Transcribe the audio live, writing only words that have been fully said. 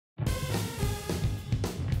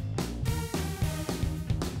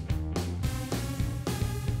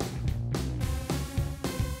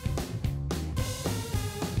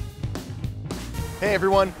Hey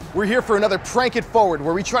everyone, we're here for another Prank It Forward,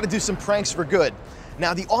 where we try to do some pranks for good.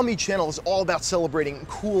 Now, the All Me channel is all about celebrating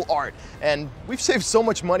cool art, and we've saved so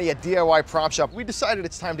much money at DIY Prop Shop, we decided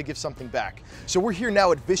it's time to give something back. So we're here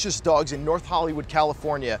now at Vicious Dogs in North Hollywood,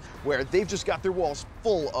 California, where they've just got their walls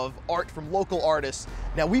full of art from local artists.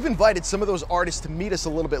 Now, we've invited some of those artists to meet us a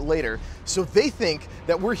little bit later, so they think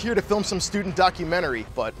that we're here to film some student documentary,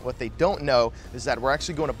 but what they don't know is that we're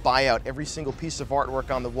actually going to buy out every single piece of artwork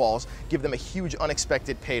on the walls, give them a huge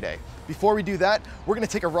unexpected payday. Before we do that, we're going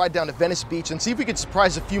to take a ride down to Venice Beach and see if we could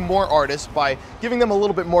surprise a few more artists by giving them a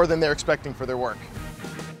little bit more than they're expecting for their work.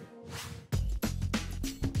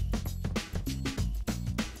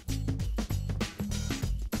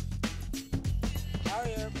 How are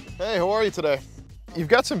you? Hey, how are you today? You've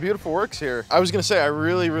got some beautiful works here. I was gonna say I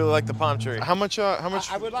really like the palm tree. How much? I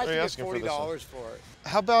would like are to you get asking $40 for for it.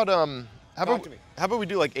 How about Talk to me. how about we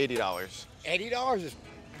do like $80? $80 is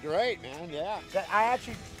great, man. Yeah. I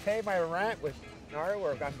actually pay my rent with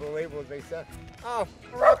artwork. Unbelievable, as they said. Oh,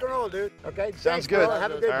 rock and roll, dude. Okay. Sounds thanks, good. Bro.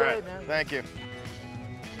 Have a good All day, right. man. Thank you.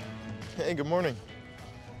 Hey, good morning.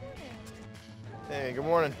 Hey, good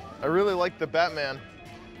morning. I really like the Batman.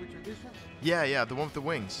 Which edition? Yeah, the one with the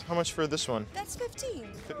wings. How much for this one? That's 15.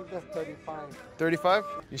 That's 35. 35?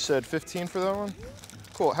 You said 15 for that one?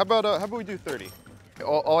 Cool. How about we do 30?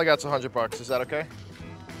 All I got's $100. Is that okay?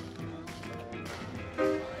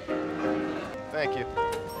 Thank you.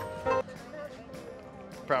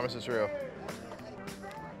 Promise it's real.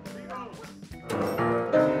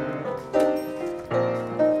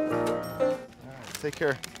 Take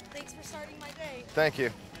care. Thanks for starting my day. Thank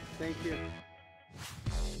you. Thank you.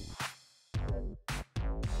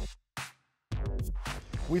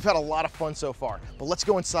 We've had a lot of fun so far, but let's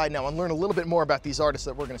go inside now and learn a little bit more about these artists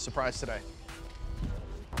that we're going to surprise today.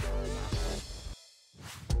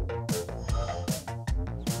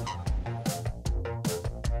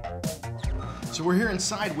 So we're here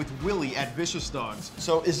inside with Willie at Vicious Dogs.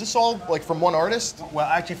 So is this all like from one artist? Well,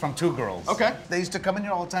 actually from two girls. Okay. They used to come in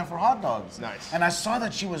here all the time for hot dogs. Nice. And I saw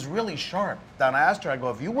that she was really sharp. Then I asked her, I go,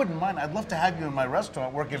 if you wouldn't mind, I'd love to have you in my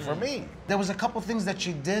restaurant working for me. There was a couple things that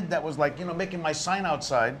she did that was like, you know, making my sign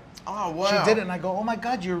outside. Oh, wow. She did it, and I go, oh my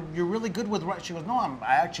God, you're really good with writing. She goes, no,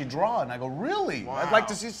 I actually draw. And I go, really? Wow. I'd like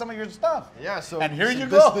to see some of your stuff. Yeah, so And here you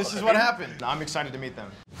this, go. This is what happened. I'm excited to meet them.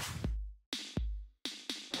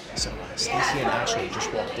 So Stacy and Ashley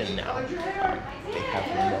just walked in now. They have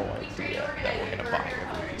no idea that we're gonna buy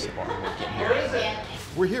every piece of artwork in here.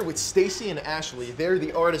 We're here with Stacy and Ashley. They're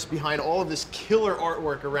the artists behind all of this killer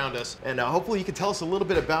artwork around us, and hopefully you can tell us a little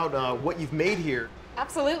bit about what you've made here.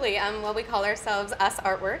 Absolutely. Well, we call ourselves Us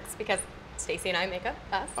Artworks because Stacy and I make up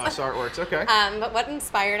us. Us Artworks, okay. But what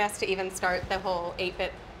inspired us to even start the whole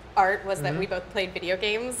 8-bit art was that we both played video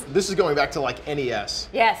games. This is going back to like NES.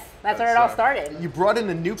 Yes, that's where it all started. You brought in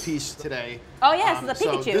a new piece today. Oh yes, it's a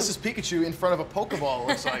So Pikachu. this is Pikachu in front of a Pokeball, it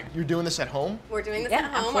looks like. You're doing this at home? We're doing this Yeah, at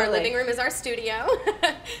home. absolutely. Our living room is our studio.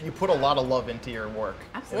 You put a lot of love into your work.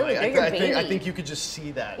 Absolutely, I, they're your I baby. think you could just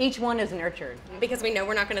see that. Each one is nurtured. Because we know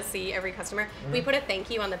we're not going to see every customer. We put a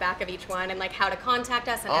thank you on the back of each one and like how to contact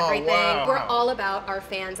us and Oh, everything. wow. We're all about our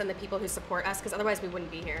fans and the people who support us because otherwise we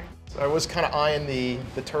wouldn't be here. I was kind of eyeing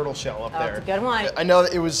the turtle shell up Oh, there. it's a good one. I know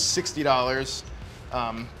that it was $60,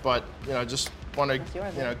 but you know, just want to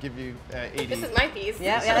yours, give you 80. This is my piece.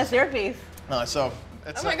 Yeah, that's your piece. So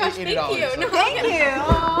it's Oh my gosh, thank $80. you. So- No, Thank you.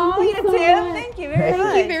 Oh, you too. Thank you very much.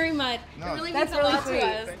 Thank you very much. No. It really That's means a lot really to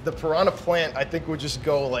us. sweet. The piranha plant, I think, would just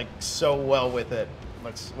go like so well with it.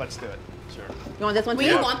 Let's do it. Sure. You want this one Will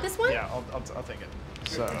too? you want this one? Yeah, I'll take it.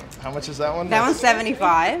 So how much is that one? That one's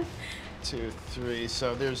 75. 2, 3.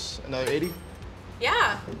 So there's another 80.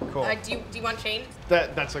 Yeah. Cool. Do you want change?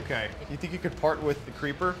 That's okay. You think you could part with the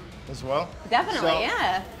creeper as well? Definitely, So,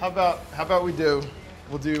 yeah. How about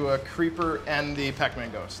we'll do a creeper and the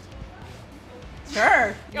Pac-Man ghost.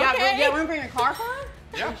 Sure. You got Okay. room for your car for him?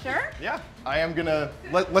 Yeah. You sure? Yeah. I am gonna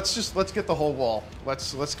let's get the whole wall.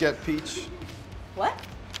 Let's get Peach. What?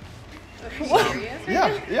 Serious?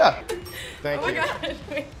 Yeah. Thank Oh my you. gosh.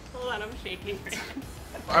 Wait, hold on, I'm shaking.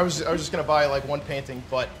 I was just gonna buy like one painting,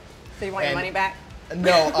 but So you want your And- money back?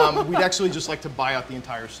 no, we'd actually just like to buy out the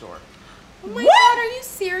entire store. Oh my god, are you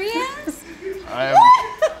serious?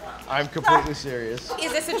 I'm completely serious.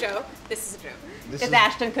 Is this a joke? This is a joke. This Is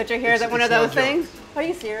Ashton Kutcher here? Is it one of it's no those joke. things? Are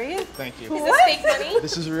you serious? Thank you. Is this fake money?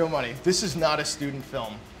 This is real money. This is not a student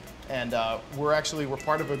film. And we're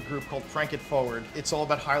part of a group called Prank It Forward. It's all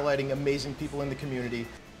about highlighting amazing people in the community.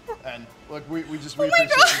 And look, we appreciate you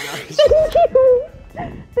guys.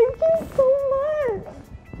 Thank you so much.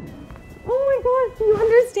 Oh my gosh, do you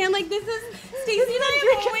understand? Like this is Stacey and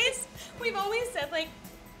I we've always said like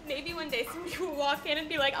maybe one day somebody will walk in and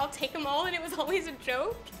be like, I'll take them all, and it was always a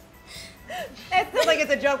joke. It's not like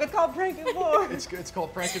it's a joke. It's called prank it forward. It's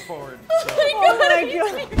called Prank It Forward. Oh So. my Oh god, my are you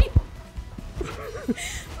God. serious?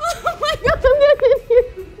 Oh my god, I'm gonna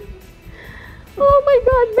confused. Oh my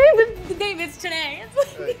god, David's today. It's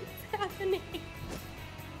like, it's happening.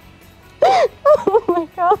 Oh my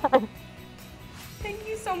god. Thank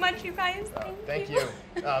you so much, you guys. Thank you.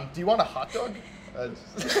 Do you want a hot dog?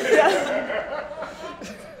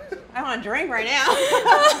 I want a drink right now.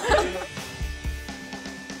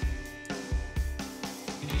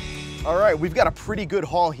 All right, we've got a pretty good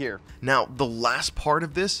haul here. Now, the last part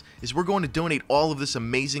of this is we're going to donate all of this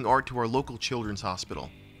amazing art to our local children's hospital.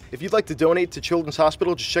 If you'd like to donate to Children's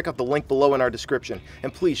Hospital, just check out the link below in our description.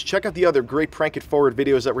 And please check out the other great Prank It Forward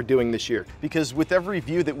videos that we're doing this year. Because with every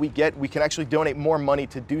view that we get, we can actually donate more money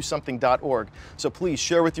to DoSomething.org. So please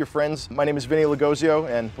share with your friends. My name is Vinny Lagozio,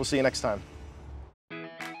 and we'll see you next time.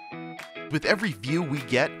 With every view we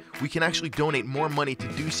get, we can actually donate more money to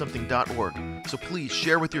DoSomething.org. So please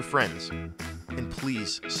share with your friends. And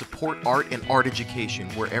please support art and art education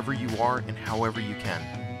wherever you are and however you can.